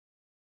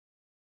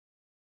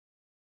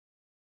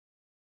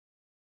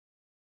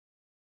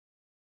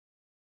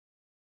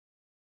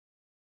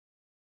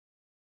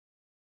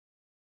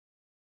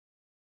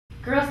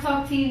Girls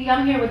Talk TV,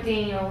 I'm here with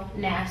Daniel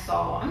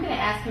Nassau. I'm going to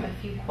ask him a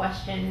few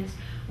questions.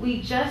 We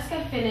just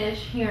got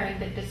finished hearing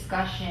the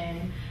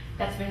discussion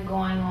that's been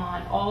going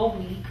on all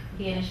week,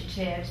 the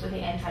initiatives with the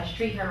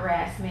anti-street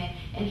harassment,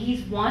 and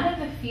he's one of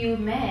the few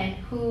men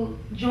who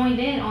joined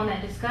in on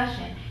that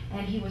discussion,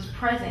 and he was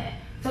present.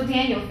 So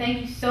Daniel,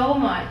 thank you so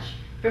much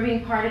for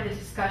being part of the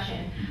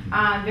discussion.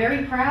 I'm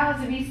very proud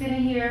to be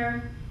sitting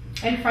here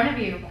in front of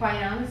you,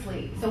 quite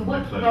honestly. So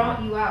what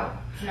brought you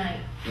out tonight?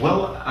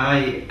 Well,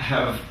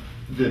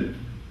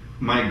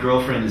 my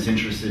girlfriend is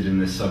interested in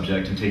this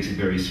subject and takes it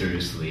very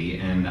seriously,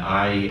 and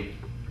I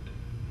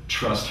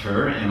trust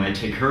her and I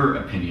take her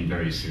opinion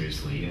very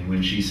seriously. And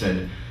when she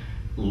said,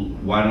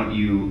 why don't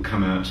you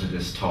come out to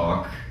this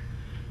talk,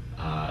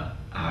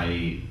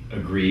 I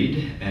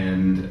agreed,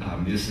 and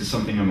this is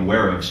something I'm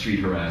aware of, street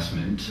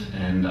harassment,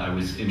 and I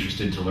was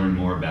interested to learn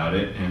more about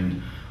it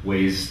and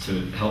ways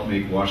to help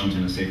make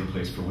Washington a safer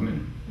place for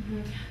women.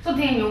 So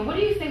Daniel, what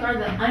do you think are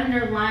the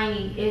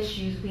underlying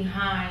issues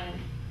behind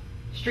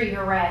street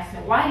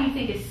harassment? Why do you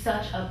think it's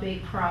such a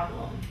big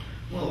problem?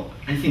 Well,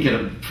 I think at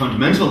a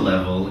fundamental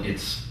level,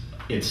 it's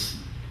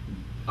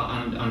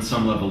on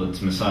some level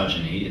it's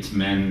misogyny. It's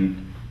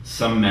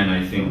some men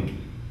I think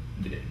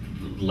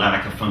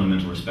lack a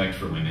fundamental respect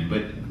for women,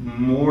 but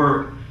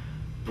more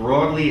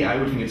broadly I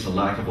would think it's a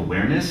lack of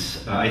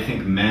awareness. I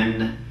think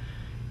men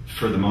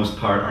for the most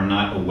part are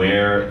not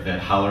aware that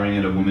hollering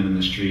at a woman in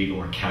the street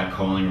or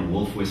catcalling or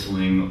wolf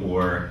whistling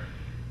or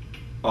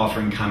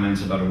offering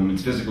comments about a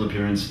woman's physical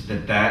appearance,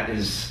 that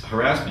is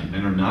harassment.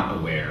 Men are not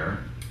aware,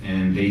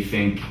 and they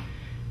think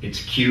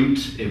it's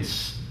cute,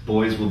 it's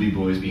boys will be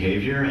boys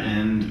behavior,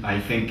 and I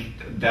think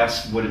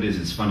that's what it is.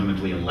 It's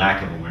fundamentally a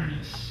lack of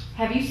awareness.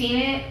 Have you seen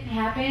it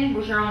happen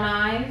with your own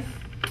eyes?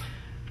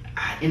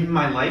 In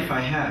my life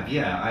I have,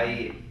 yeah,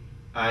 I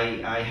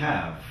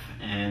have,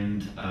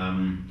 and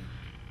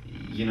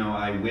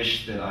I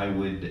wish that I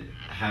would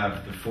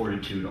have the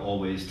fortitude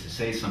always to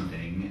say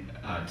something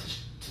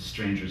to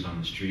strangers on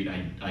the street.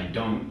 I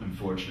don't,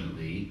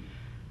 unfortunately,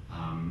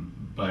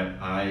 but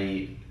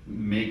I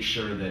make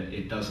sure that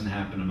it doesn't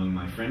happen among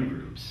my friend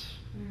groups.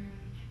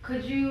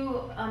 Could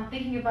you,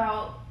 thinking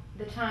about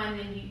the time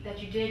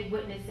that you did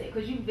witness it,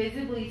 could you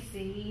visibly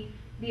see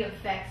the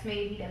effects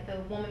maybe that the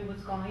woman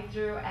was going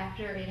through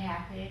after it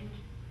happened?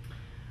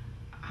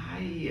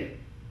 I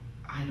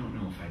don't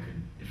know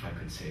if I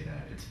could say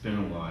that. It's been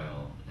a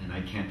while, and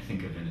I can't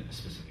think of a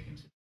specific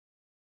incident.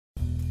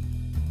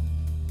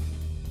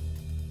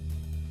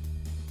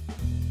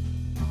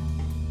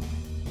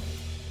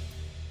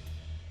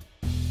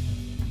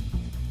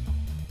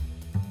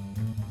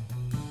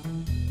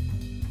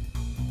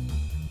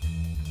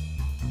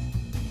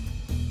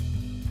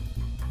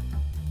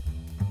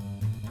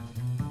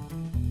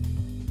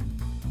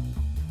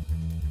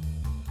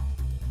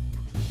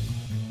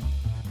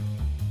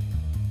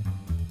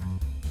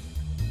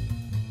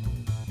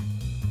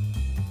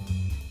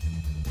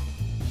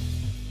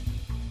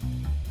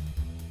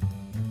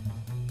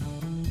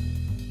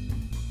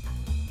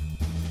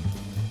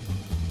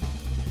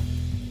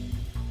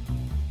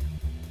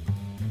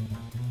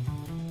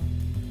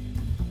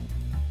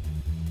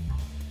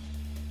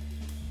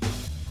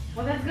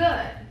 Well, that's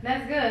good.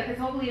 That's good, because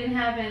hopefully it didn't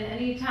happen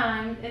any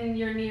time in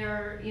your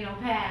near,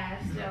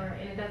 past,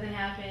 and it doesn't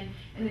happen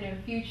in the near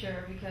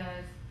future,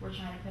 because we're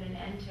trying to put an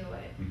end to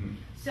it.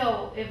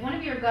 So, if one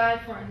of your guy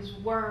friends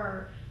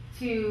were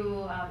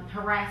to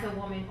harass a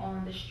woman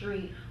on the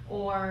street,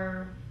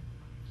 or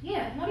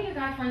if one of your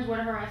guy friends were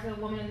to harass a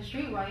woman in the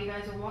street while you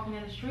guys are walking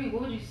down the street,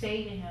 what would you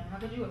say to him? How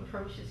could you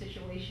approach the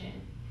situation?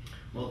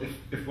 Well,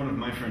 if one of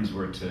my friends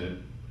were to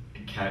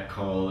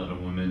catcall at a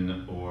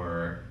woman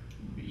or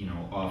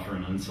offer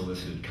an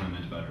unsolicited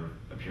comment about her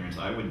appearance,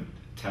 I would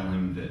tell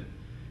him that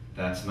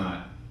that's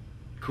not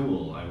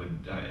cool.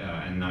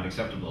 And not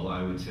acceptable.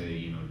 I would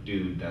say,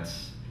 dude,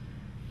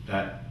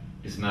 that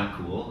is not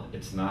cool.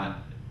 It's not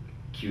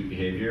cute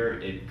behavior.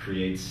 It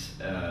creates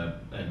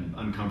an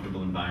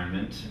uncomfortable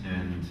environment,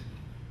 and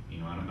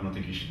I don't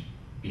think you should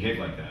behave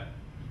like that.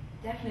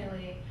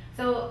 Definitely.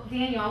 So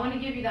Daniel, I want to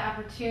give you the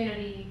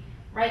opportunity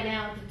right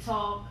now to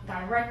talk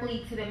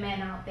directly to the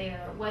men out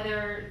there,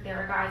 whether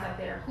there are guys out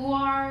there who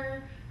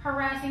are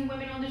harassing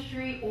women on the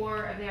street,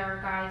 or if there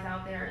are guys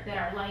out there that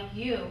are like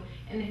you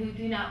and who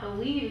do not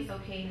believe it's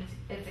okay and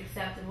it's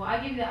acceptable. I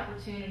give you the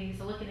opportunity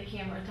to look in the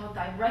camera and talk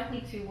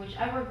directly to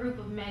whichever group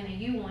of men that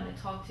you want to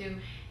talk to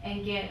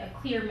and get a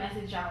clear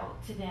message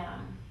out to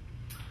them.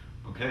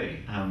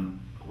 Okay.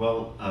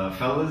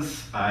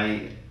 Fellas,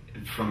 I'm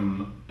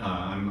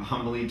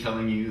humbly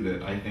telling you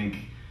that I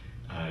think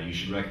you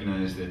should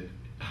recognize that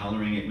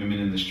hollering at women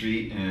in the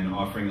street and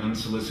offering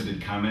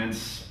unsolicited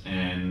comments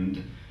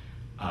and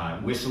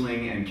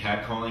whistling and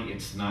catcalling,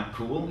 it's not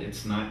cool,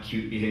 it's not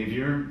cute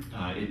behavior.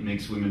 It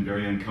makes women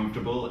very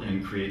uncomfortable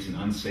and creates an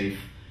unsafe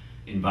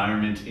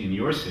environment in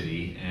your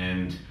city,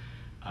 and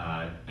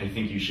I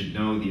think you should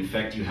know the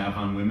effect you have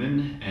on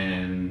women,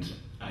 and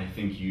I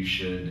think you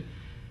should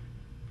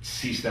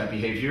cease that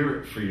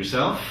behavior for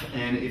yourself,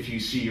 and if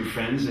you see your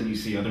friends and you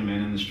see other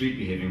men in the street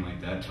behaving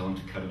like that, tell them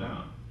to cut it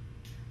out.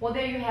 Well,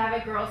 there you have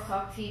it, Girls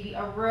Talk TV.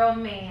 A real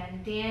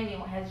man,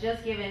 Daniel, has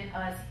just given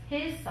us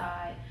his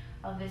side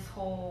of this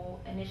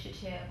whole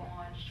initiative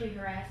on street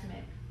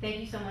harassment. Thank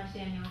you so much,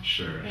 Daniel.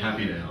 Sure,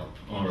 happy to help.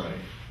 All right.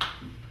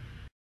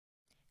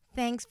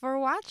 Thanks for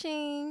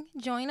watching.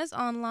 Join us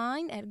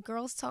online at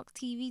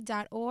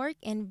girlstalktv.org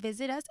and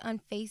visit us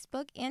on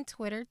Facebook and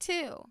Twitter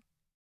too.